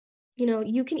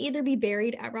you can either be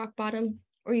buried at rock bottom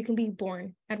or you can be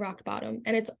born at rock bottom.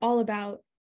 And it's all about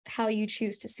how you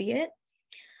choose to see it.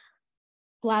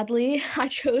 Gladly, I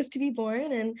chose to be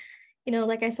born. And,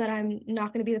 like I said, I'm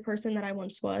not going to be the person that I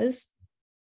once was,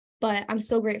 but I'm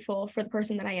so grateful for the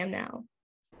person that I am now.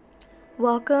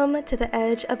 Welcome to the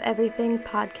Edge of Everything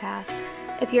podcast.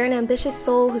 If you're an ambitious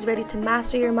soul who's ready to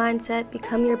master your mindset,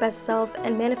 become your best self,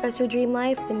 and manifest your dream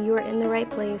life, then you are in the right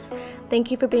place. Thank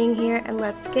you for being here, and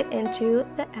let's get into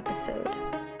the episode.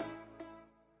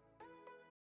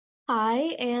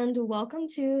 Hi, and welcome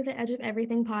to the Edge of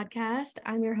Everything podcast.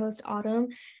 I'm your host, Autumn,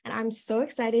 and I'm so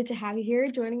excited to have you here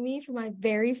joining me for my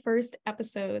very first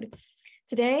episode.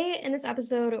 Today, in this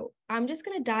episode, I'm just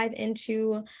going to dive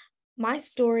into my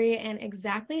story and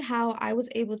exactly how I was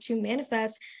able to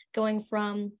manifest going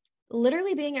from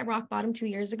literally being at rock bottom 2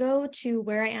 years ago to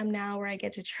where I am now, where I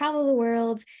get to travel the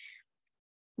world,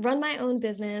 run my own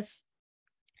business,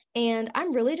 and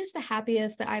I'm really just the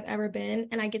happiest that I've ever been,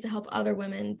 and I get to help other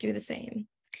women do the same.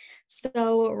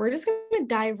 So we're just going to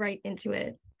dive right into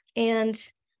it. And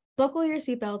buckle your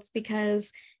seatbelts,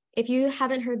 because if you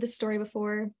haven't heard this story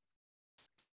before,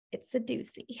 it's a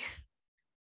doozy.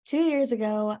 2 years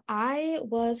ago, I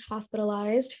was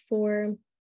hospitalized for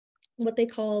what they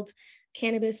called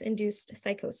cannabis-induced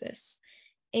psychosis.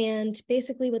 And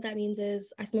basically what that means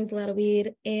is I smoked a lot of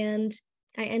weed and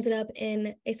I ended up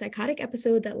in a psychotic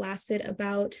episode that lasted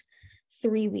about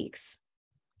 3 weeks.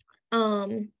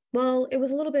 Well, it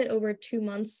was a little bit over 2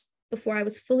 months before I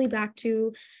was fully back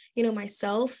to,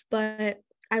 myself, but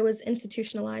I was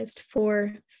institutionalized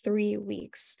for 3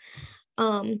 weeks.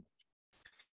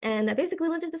 And I basically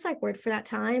lived at the psych ward for that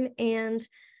time. And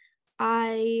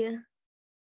I,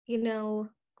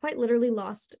 quite literally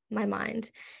lost my mind.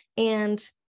 And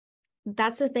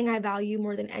that's the thing I value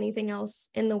more than anything else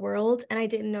in the world. And I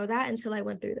didn't know that until I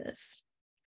went through this.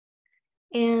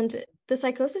 And the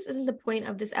psychosis isn't the point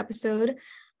of this episode.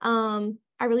 I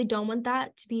really don't want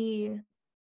that to be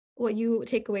what you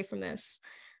take away from this.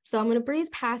 So I'm going to breeze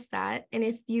past that. And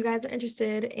if you guys are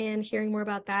interested in hearing more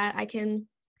about that, I can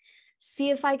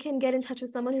see if I can get in touch with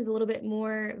someone who's a little bit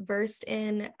more versed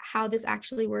in how this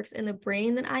actually works in the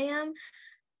brain than I am.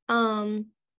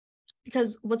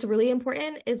 Because what's really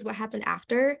important is what happened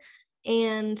after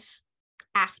and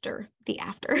after the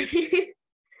after.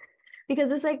 Because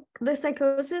the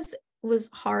psychosis was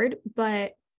hard,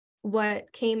 but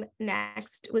what came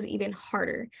next was even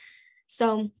harder.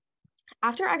 So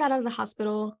after I got out of the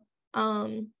hospital,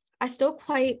 I still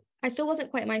wasn't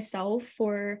quite myself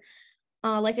for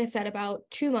like I said, about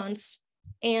 2 months.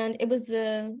 And it was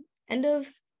the end of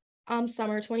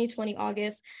summer 2020,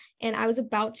 August, and I was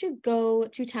about to go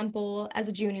to Temple as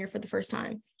a junior for the first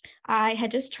time. I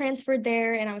had just transferred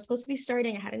there and I was supposed to be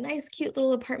starting. I had a nice, cute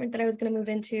little apartment that I was going to move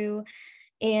into.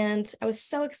 And I was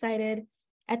so excited.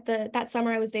 That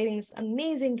summer, I was dating this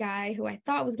amazing guy who I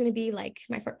thought was going to be like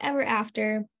my forever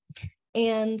after.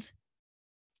 And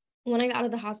when I got out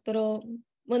of the hospital,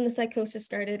 when the psychosis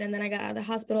started, and then I got out of the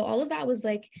hospital, all of that was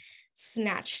like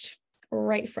snatched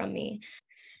right from me.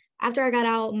 After I got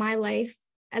out, my life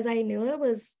as I knew it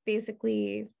was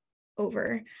basically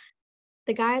over.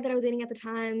 The guy that I was dating at the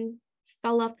time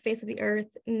fell off the face of the earth,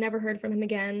 never heard from him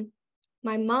again.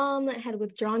 My mom had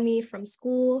withdrawn me from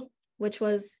school, which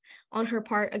was on her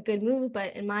part a good move,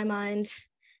 but in my mind,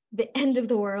 the end of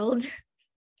the world.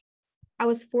 I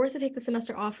was forced to take the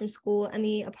semester off from school, and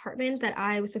the apartment that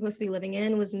I was supposed to be living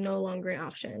in was no longer an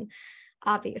option,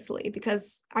 obviously,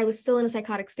 because I was still in a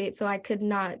psychotic state, so I could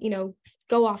not,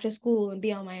 go off to school and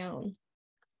be on my own.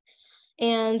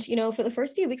 And, for the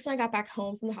first few weeks when I got back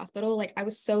home from the hospital, like I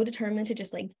was so determined to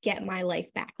just like get my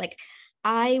life back. Like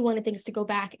I wanted things to go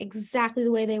back exactly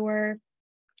the way they were.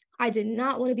 I did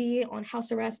not want to be on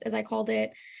house arrest, as I called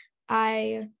it.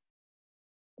 I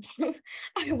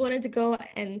wanted to go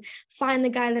and find the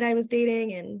guy that I was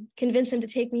dating and convince him to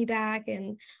take me back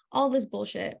and all this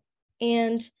bullshit.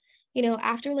 And,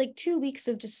 after like 2 weeks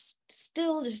of just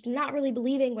not really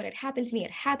believing what had happened to me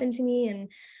had happened to me and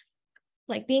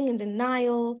like being in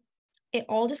denial, it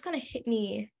all just kind of hit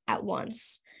me at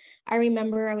once. I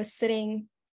remember I was sitting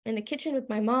in the kitchen with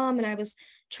my mom and I was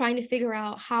trying to figure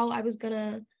out how I was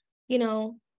gonna,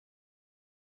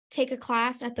 take a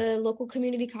class at the local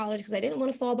community college because I didn't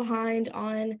want to fall behind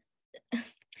on.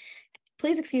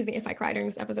 Please excuse me if I cry during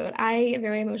this episode. I am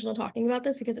very emotional talking about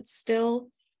this because it's still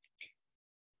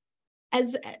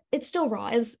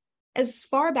raw. As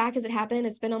far back as it happened,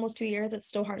 it's been almost 2 years. It's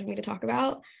still hard for me to talk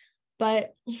about.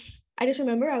 But I just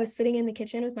remember I was sitting in the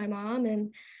kitchen with my mom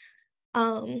and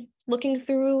looking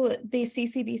through the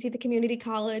CCBC, the community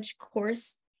college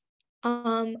course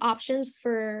options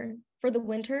for for the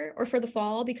winter or for the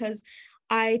fall because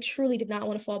I truly did not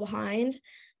want to fall behind.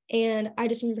 And I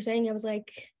just remember saying, I was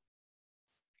like,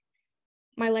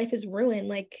 my life is ruined.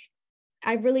 Like,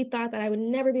 I really thought that I would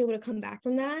never be able to come back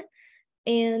from that.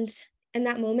 And in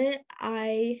that moment,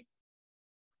 I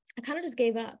kind of just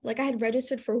gave up. Like, I had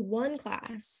registered for one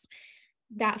class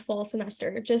that fall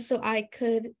semester just so I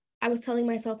was telling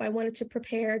myself I wanted to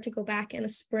prepare to go back in the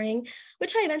spring,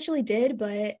 which I eventually did,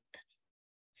 but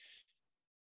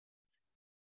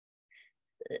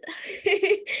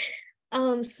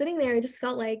sitting there, it just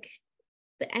felt like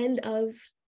the end of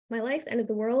my life, the end of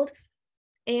the world.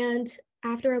 And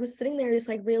after I was sitting there, just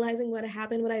like realizing what had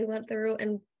happened, what I went through,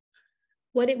 and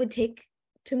what it would take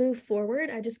to move forward,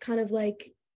 I just kind of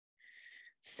like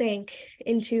sank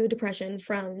into depression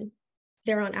from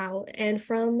there on out. And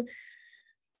from,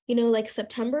 like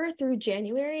September through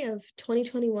January of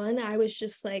 2021, I was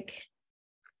just like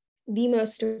the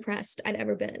most depressed I'd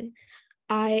ever been.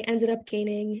 I ended up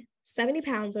gaining 70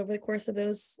 pounds over the course of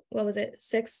those,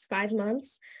 5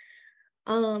 months.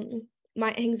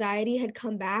 My anxiety had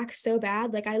come back so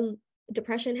bad,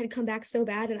 depression had come back so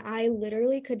bad, and I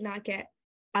literally could not get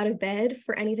out of bed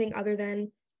for anything other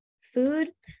than food,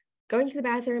 going to the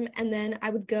bathroom, and then I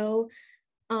would go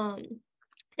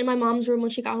in my mom's room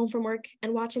when she got home from work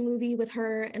and watch a movie with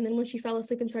her, and then when she fell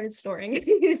asleep and started snoring,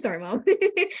 sorry, Mom,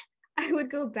 I would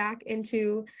go back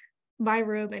into my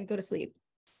room and go to sleep.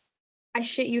 I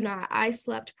shit you not, I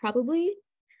slept probably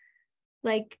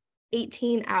like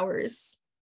 18 hours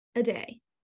a day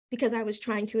because I was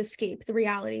trying to escape the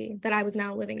reality that I was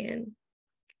now living in.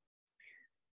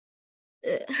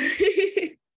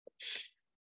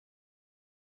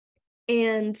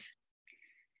 And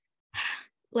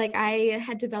like I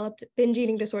had developed binge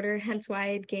eating disorder, hence why I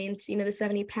had gained, the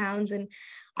 70 pounds. And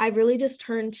I really just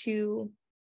turned to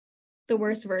the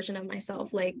worst version of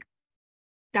myself. Like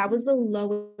that was the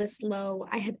lowest low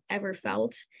I had ever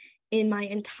felt in my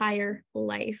entire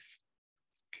life.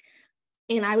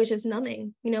 And I was just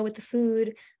numbing, with the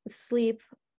food, with sleep,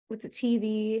 with the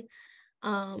TV.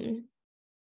 And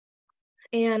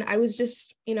I was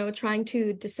just, trying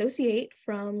to dissociate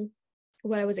from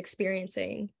what I was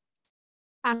experiencing.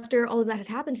 After all of that had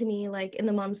happened to me, like in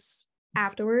the months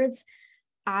afterwards,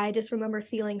 I just remember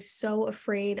feeling so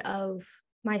afraid of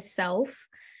myself.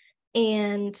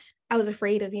 And I was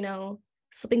afraid of,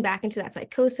 slipping back into that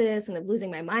psychosis and of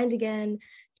losing my mind again.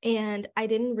 And I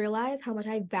didn't realize how much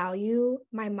I value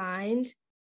my mind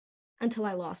until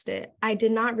I lost it. I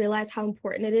did not realize how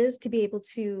important it is to be able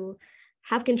to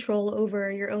have control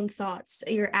over your own thoughts,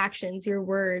 your actions, your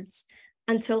words,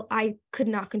 until I could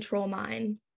not control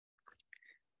mine.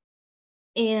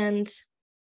 And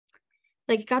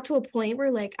like it got to a point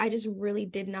where like I just really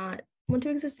did not want to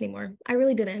exist anymore. I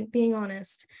really didn't, being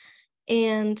honest.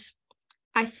 And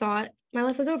I thought my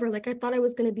life was over. Like I thought I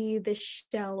was going to be this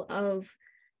shell of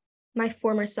my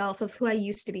former self, of who I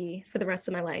used to be for the rest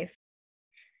of my life.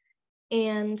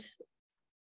 And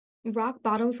rock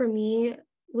bottom for me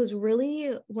was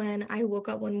really when I woke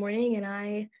up one morning and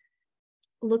I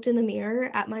looked in the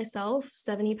mirror at myself,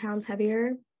 70 pounds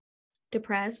heavier,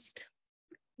 depressed,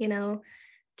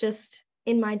 just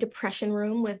in my depression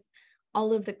room with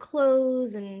all of the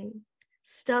clothes and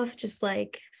stuff just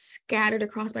like scattered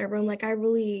across my room. Like I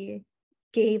really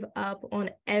gave up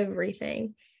on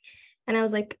everything. And I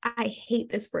was like, I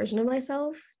hate this version of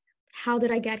myself. How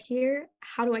did I get here?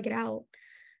 How do I get out?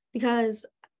 Because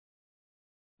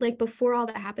like before all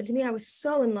that happened to me, I was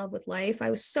so in love with life.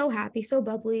 I was so happy, so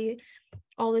bubbly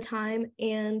all the time.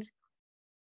 And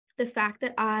the fact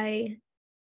that I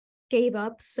gave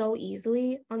up so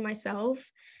easily on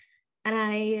myself and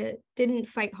I didn't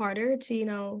fight harder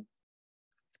to,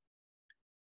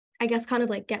 I guess kind of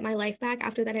like get my life back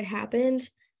after that had happened,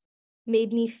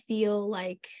 made me feel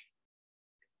like,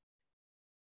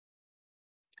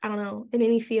 I don't know, it made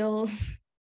me feel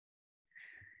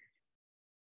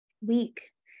weak.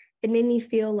 It made me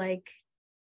feel like,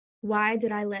 why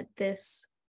did I let this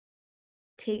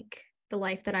take the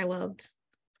life that I loved?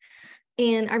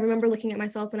 And I remember looking at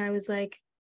myself and I was like,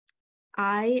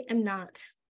 I am not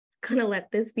gonna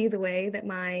let this be the way that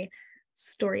my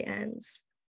story ends.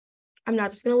 I'm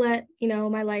not just gonna let,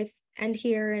 my life end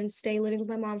here and stay living with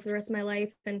my mom for the rest of my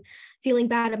life and feeling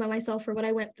bad about myself for what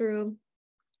I went through.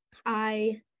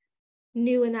 I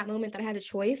knew in that moment that I had a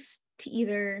choice to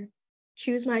either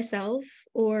choose myself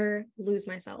or lose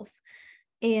myself.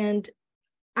 And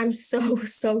I'm so,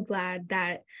 so glad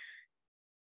that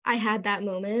I had that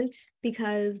moment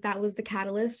because that was the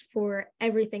catalyst for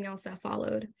everything else that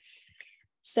followed.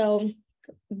 So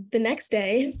the next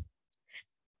day,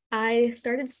 I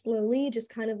started slowly just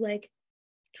kind of like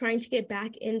trying to get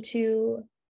back into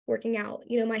working out.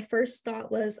 My first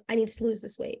thought was, I need to lose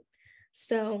this weight.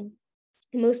 So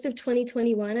most of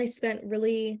 2021, I spent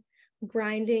really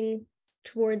grinding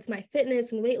towards my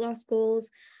fitness and weight loss goals.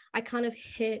 I kind of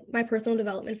hit my personal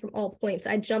development from all points.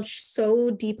 I jumped so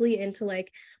deeply into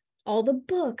like all the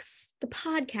books, the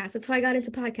podcasts. That's how I got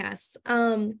into podcasts.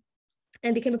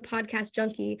 And became a podcast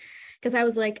junkie because I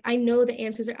was like, I know the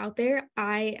answers are out there.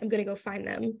 I am going to go find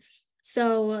them.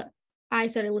 So I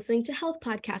started listening to health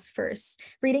podcasts first,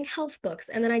 reading health books,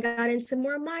 and then I got into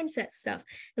more mindset stuff,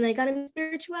 and then I got into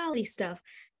spirituality stuff.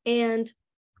 And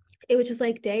it was just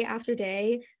like day after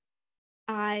day,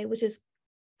 I was just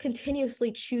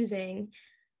continuously choosing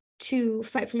to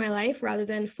fight for my life rather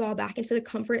than fall back into the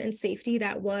comfort and safety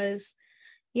that was,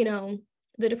 the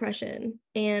depression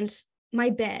and my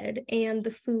bed and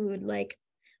the food. Like,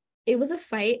 it was a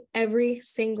fight every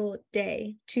single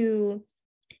day to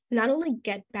not only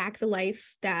get back the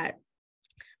life that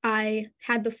I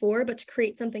had before, but to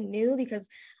create something new, because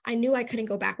I knew I couldn't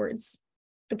go backwards.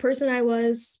 The person I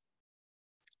was,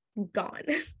 gone.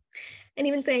 And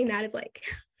even saying that is like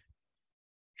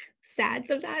sad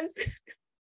sometimes.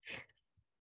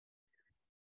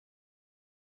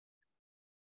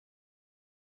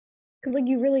 Because like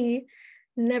you really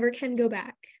never can go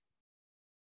back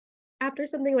after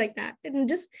something like that, and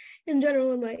just in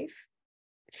general in life.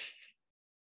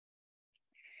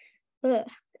 Ugh.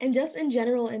 And just in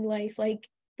general in life, like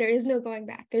there is no going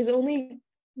back. There's only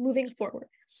moving forward.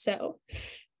 So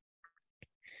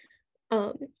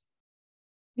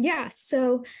yeah,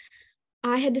 so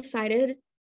I had decided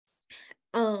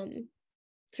to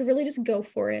really just go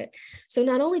for it. So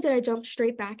not only did I jump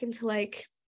straight back into like,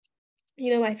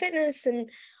 my fitness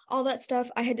and all that stuff,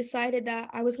 I had decided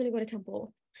that I was going to go to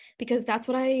Temple because that's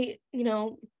what I,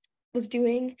 was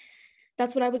doing.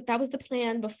 That was the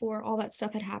plan before all that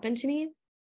stuff had happened to me.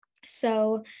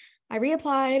 So I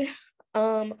reapplied,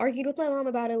 argued with my mom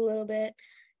about it a little bit,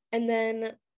 and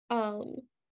then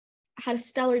had a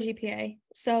stellar GPA.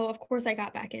 So of course I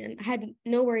got back in. I had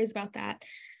no worries about that.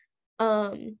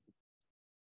 And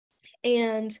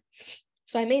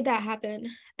so I made that happen.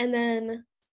 And then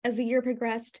as the year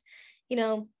progressed,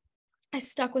 I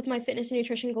stuck with my fitness and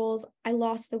nutrition goals. I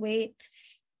lost the weight,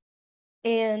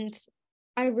 and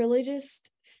I really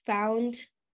just found,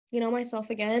 myself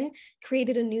again,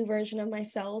 created a new version of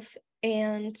myself.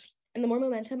 And the more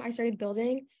momentum I started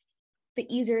building, the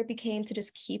easier it became to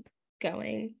just keep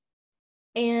going.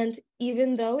 And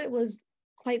even though it was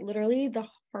quite literally the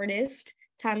hardest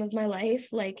time of my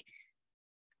life, like,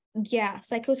 yeah,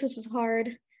 psychosis was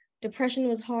hard, depression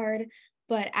was hard,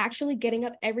 but actually getting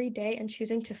up every day and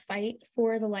choosing to fight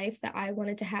for the life that I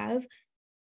wanted to have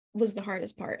was the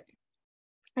hardest part.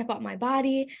 I fought my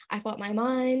body, I fought my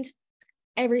mind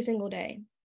every single day.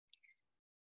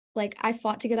 Like, I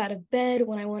fought to get out of bed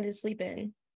when I wanted to sleep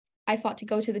in. I fought to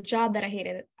go to the job that I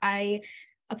hated. I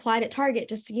applied at Target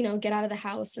just to, get out of the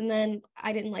house. And then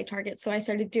I didn't like Target. So I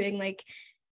started doing like,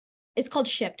 it's called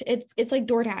Shipt. It's like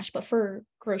DoorDash, but for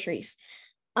groceries.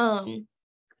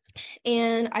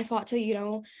 And I fought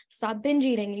to, stop binge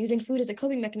eating and using food as a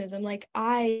coping mechanism. Like,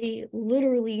 I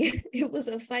literally, it was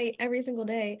a fight every single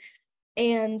day.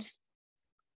 And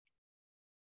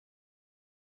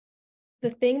the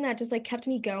thing that just like kept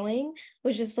me going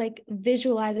was just like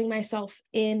visualizing myself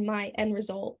in my end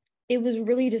result. It was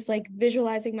really just like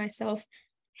visualizing myself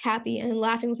happy and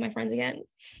laughing with my friends again.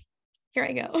 Here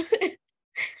I go.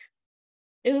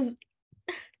 It was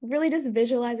really just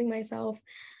visualizing myself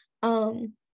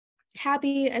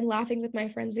happy and laughing with my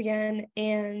friends again,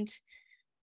 and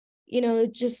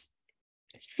just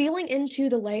feeling into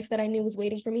the life that I knew was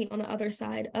waiting for me on the other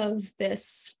side of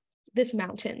this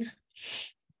mountain.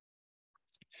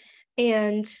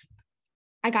 And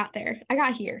I got there. I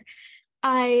got here.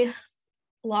 I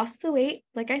lost the weight,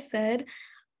 like I said.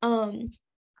 I'm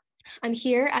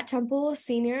here at Temple,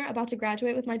 senior, about to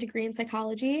graduate with my degree in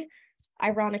psychology,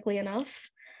 ironically enough.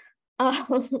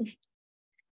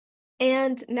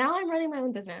 And now I'm running my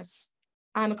own business.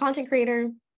 I'm a content creator.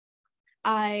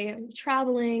 I'm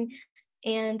traveling,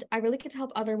 and I really get to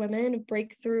help other women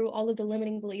break through all of the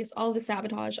limiting beliefs, all of the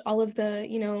sabotage, all of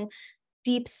the,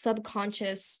 deep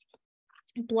subconscious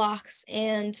blocks,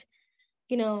 and,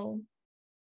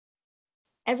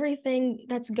 everything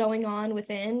that's going on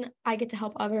within. I get to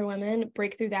help other women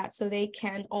break through that so they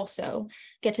can also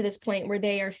get to this point where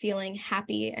they are feeling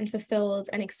happy and fulfilled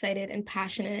and excited and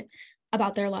passionate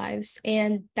about their lives.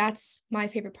 And that's my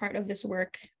favorite part of this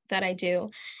work that I do,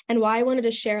 and why I wanted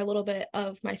to share a little bit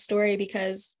of my story,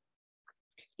 because,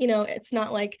 it's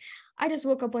not like I just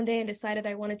woke up one day and decided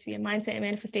I wanted to be a mindset and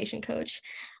manifestation coach.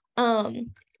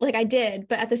 Like I did,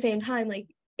 but at the same time, like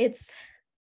it's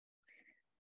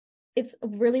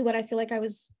really what I feel like I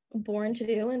was born to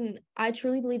do. And I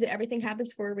truly believe that everything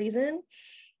happens for a reason.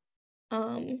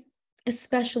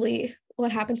 Especially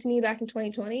what happened to me back in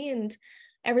 2020 and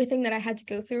everything that I had to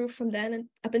go through from then and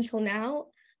up until now.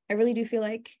 I really do feel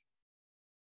like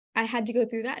I had to go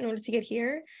through that in order to get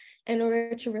here, in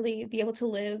order to really be able to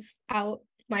live out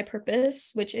my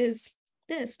purpose, which is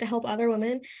this, to help other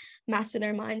women master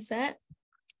their mindset,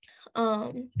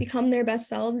 become their best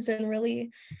selves, and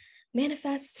really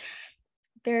manifest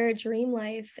their dream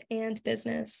life and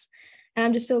business. And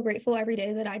I'm just so grateful every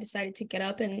day that I decided to get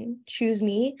up and choose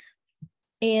me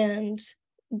and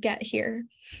get here.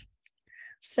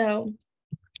 So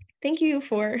thank you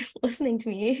for listening to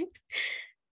me,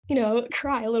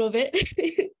 cry a little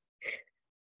bit.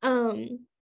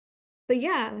 But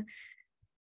yeah,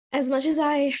 as much as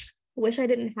I wish I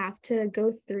didn't have to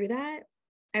go through that,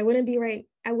 I wouldn't be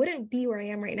where I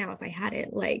am right now if I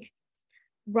hadn't. Like,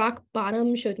 rock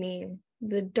bottom showed me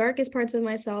the darkest parts of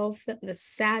myself, the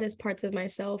saddest parts of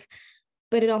myself,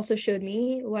 but it also showed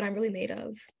me what I'm really made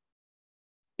of.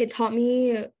 It taught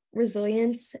me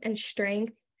resilience and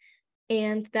strength,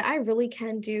 and that I really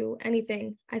can do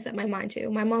anything I set my mind to.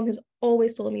 My mom has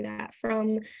always told me that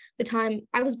from the time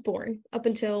I was born up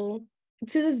until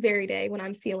to this very day when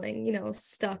I'm feeling,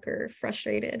 stuck or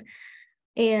frustrated.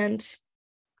 And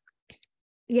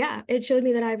yeah, it showed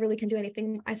me that I really can do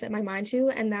anything I set my mind to,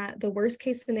 and that the worst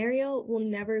case scenario will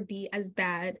never be as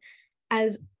bad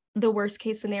as the worst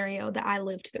case scenario that I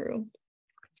lived through.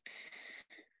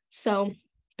 So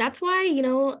that's why,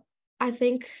 I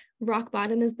think rock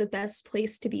bottom is the best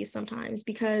place to be sometimes,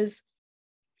 because,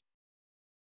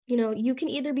 you can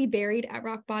either be buried at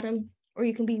rock bottom or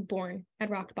you can be born at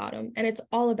rock bottom. And it's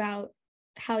all about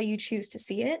how you choose to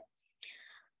see it.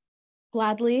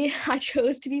 Gladly, I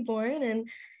chose to be born. And,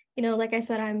 like I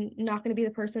said, I'm not going to be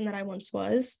the person that I once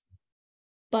was,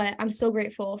 but I'm so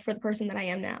grateful for the person that I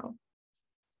am now.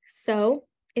 So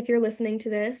if you're listening to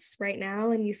this right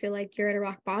now and you feel like you're at a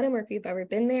rock bottom, or if you've ever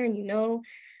been there and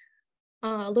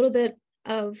a little bit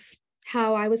of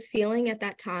how I was feeling at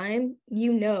that time,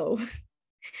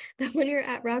 that when you're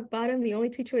at rock bottom, the only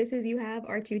two choices you have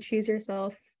are to choose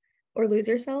yourself or lose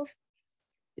yourself.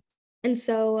 And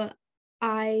so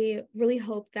I really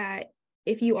hope that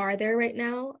if you are there right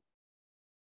now,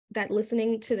 that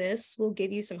listening to this will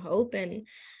give you some hope and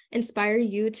inspire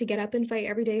you to get up and fight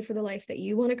every day for the life that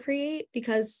you want to create,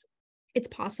 because it's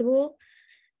possible.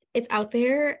 It's out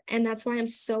there. And that's why I'm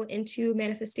so into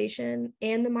manifestation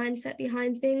and the mindset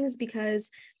behind things,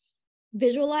 because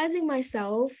visualizing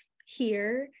myself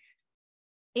here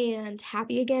and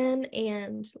happy again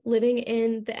and living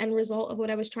in the end result of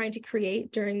what I was trying to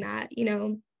create during that,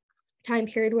 time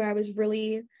period where I was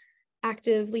really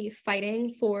actively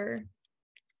fighting for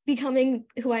becoming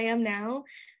who I am now,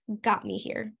 got me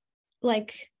here.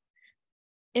 Like,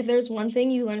 if there's one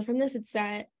thing you learn from this, it's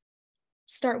that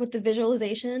start with the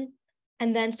visualization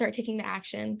and then start taking the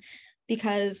action,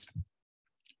 because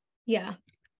yeah,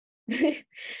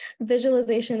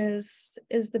 visualization is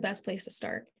the best place to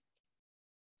start.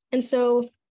 And so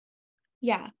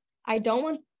yeah, I don't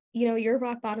want your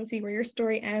rock bottom to be where your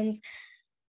story ends.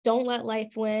 Don't let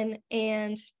life win,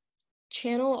 and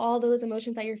channel all those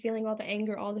emotions that you're feeling, all the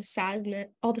anger, all the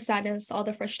sadness, all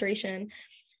the frustration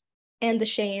and the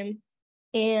shame,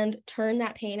 and turn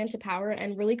that pain into power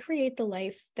and really create the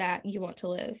life that you want to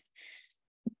live.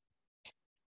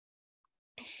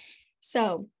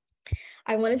 So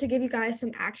I wanted to give you guys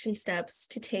some action steps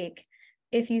to take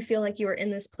if you feel like you are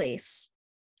in this place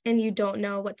and you don't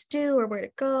know what to do or where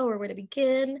to go or where to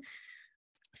begin.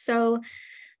 So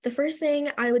the first thing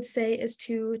I would say is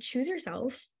to choose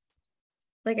yourself.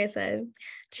 Like I said,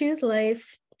 choose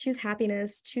life, choose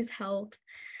happiness, choose health,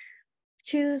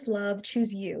 choose love,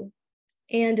 choose you,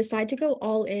 and decide to go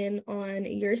all in on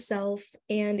yourself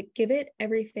and give it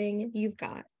everything you've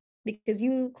got, because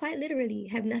you quite literally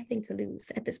have nothing to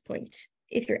lose at this point,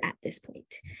 if you're at this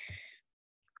point.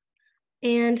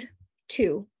 And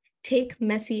 2, take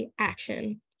messy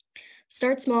action.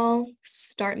 Start small,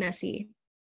 start messy.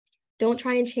 Don't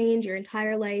try and change your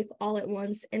entire life all at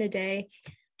once in a day.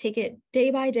 Take it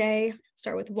day by day.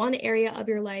 Start with one area of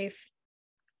your life,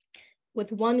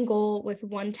 with one goal, with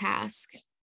one task.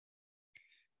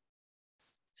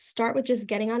 Start with just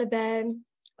getting out of bed,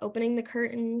 opening the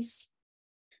curtains.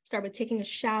 Start with taking a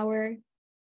shower.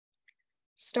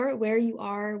 Start where you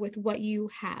are with what you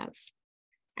have,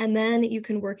 and then you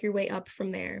can work your way up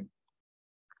from there.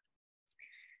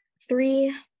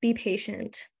 3, be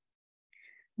patient.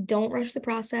 Don't rush the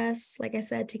process. Like I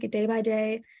said, take it day by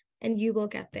day and you will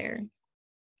get there.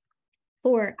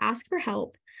 4, ask for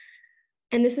help.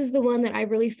 And this is the one that I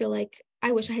really feel like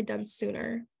I wish I had done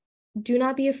sooner. Do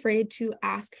not be afraid to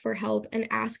ask for help and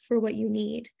ask for what you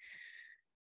need.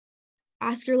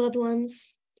 Ask your loved ones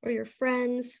or your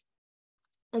friends,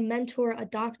 a mentor, a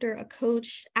doctor, a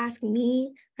coach. Ask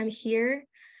me. I'm here.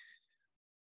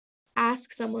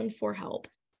 Ask someone for help.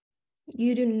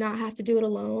 You do not have to do it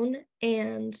alone.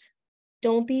 And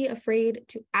don't be afraid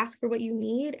to ask for what you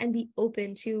need and be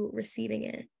open to receiving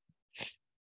it.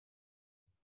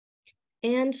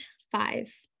 And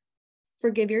 5,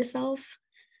 forgive yourself.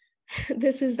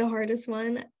 This is the hardest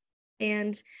one.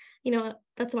 And,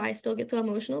 that's why I still get so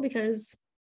emotional, because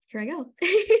here I go.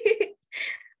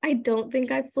 I don't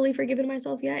think I've fully forgiven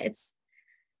myself yet. It's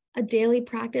a daily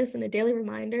practice and a daily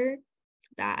reminder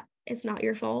that it's not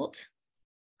your fault.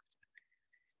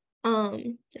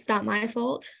 It's not my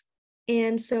fault.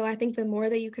 And so I think the more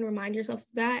that you can remind yourself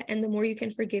of that, and the more you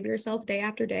can forgive yourself day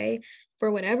after day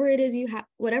for whatever it is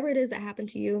whatever it is that happened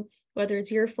to you, whether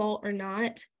it's your fault or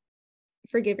not,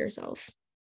 forgive yourself.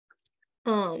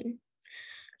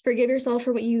 Forgive yourself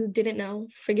for what you didn't know.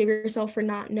 Forgive yourself for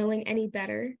not knowing any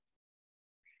better.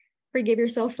 Forgive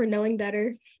yourself for knowing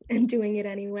better and doing it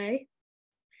anyway.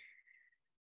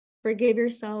 Forgive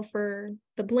yourself for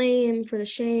the blame, for the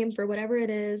shame, for whatever it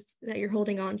is that you're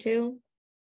holding on to.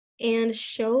 And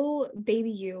show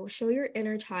your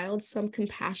inner child some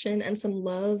compassion and some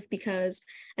love, because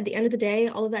at the end of the day,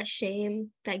 all of that shame,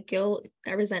 that guilt,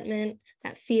 that resentment,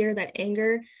 that fear, that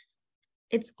anger,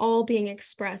 it's all being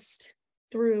expressed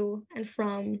through and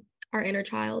from our inner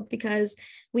child, because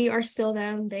we are still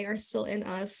them, they are still in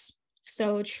us.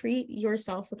 So treat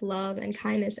yourself with love and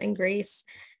kindness and grace,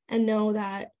 and know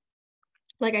that,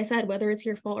 like I said, whether it's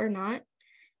your fault or not,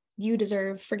 you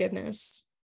deserve forgiveness.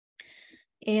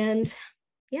 And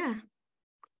yeah,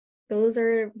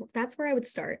 that's where I would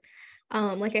start.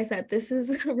 Like I said, this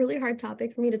is a really hard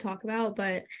topic for me to talk about,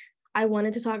 but I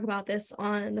wanted to talk about this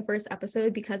on the first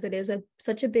episode because it is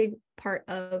such a big part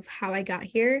of how I got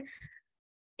here.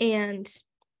 And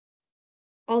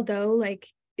although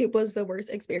it was the worst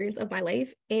experience of my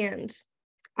life, and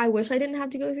I wish I didn't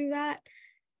have to go through that,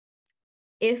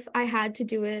 if I had to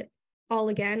do it all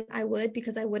again, I would,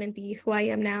 because I wouldn't be who I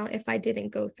am now if I didn't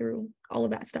go through all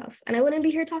of that stuff, and I wouldn't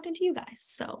be here talking to you guys.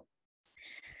 So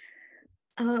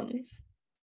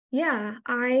yeah,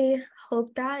 I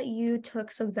hope that you took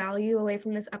some value away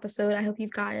from this episode. I hope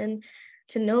you've gotten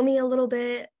to know me a little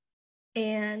bit,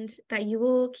 and that you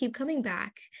will keep coming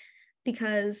back,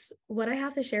 because what I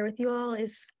have to share with you all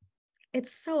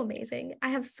it's so amazing. I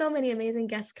have so many amazing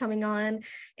guests coming on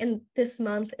in this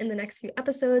month, in the next few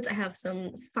episodes. I have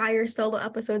some fire solo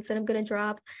episodes that I'm going to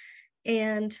drop.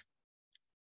 And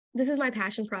this is my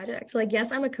passion project.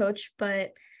 Yes, I'm a coach,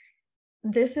 but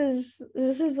this is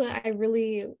what I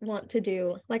really want to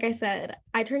do. Like I said,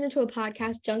 I turned into a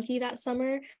podcast junkie that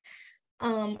summer,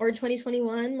 or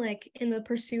 2021, in the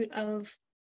pursuit of,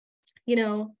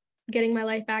 getting my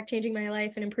life back, changing my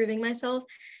life, and improving myself.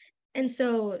 And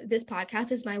so this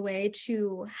podcast is my way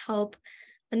to help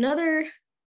another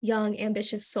young,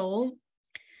 ambitious soul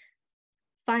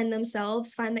find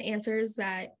themselves, find the answers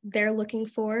that they're looking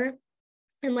for.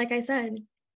 And like I said,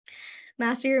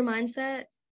 master your mindset,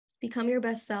 become your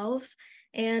best self,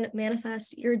 and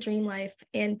manifest your dream life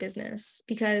and business,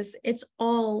 because it's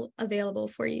all available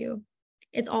for you.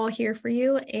 It's all here for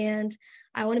you. And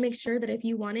I want to make sure that if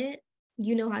you want it,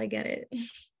 you know how to get it.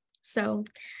 So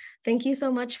thank you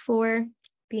so much for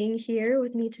being here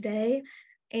with me today,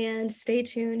 and stay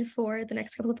tuned for the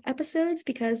next couple of episodes,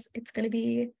 because it's going to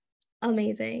be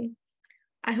amazing.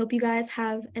 I hope you guys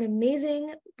have an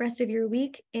amazing rest of your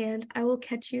week, and I will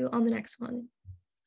catch you on the next one.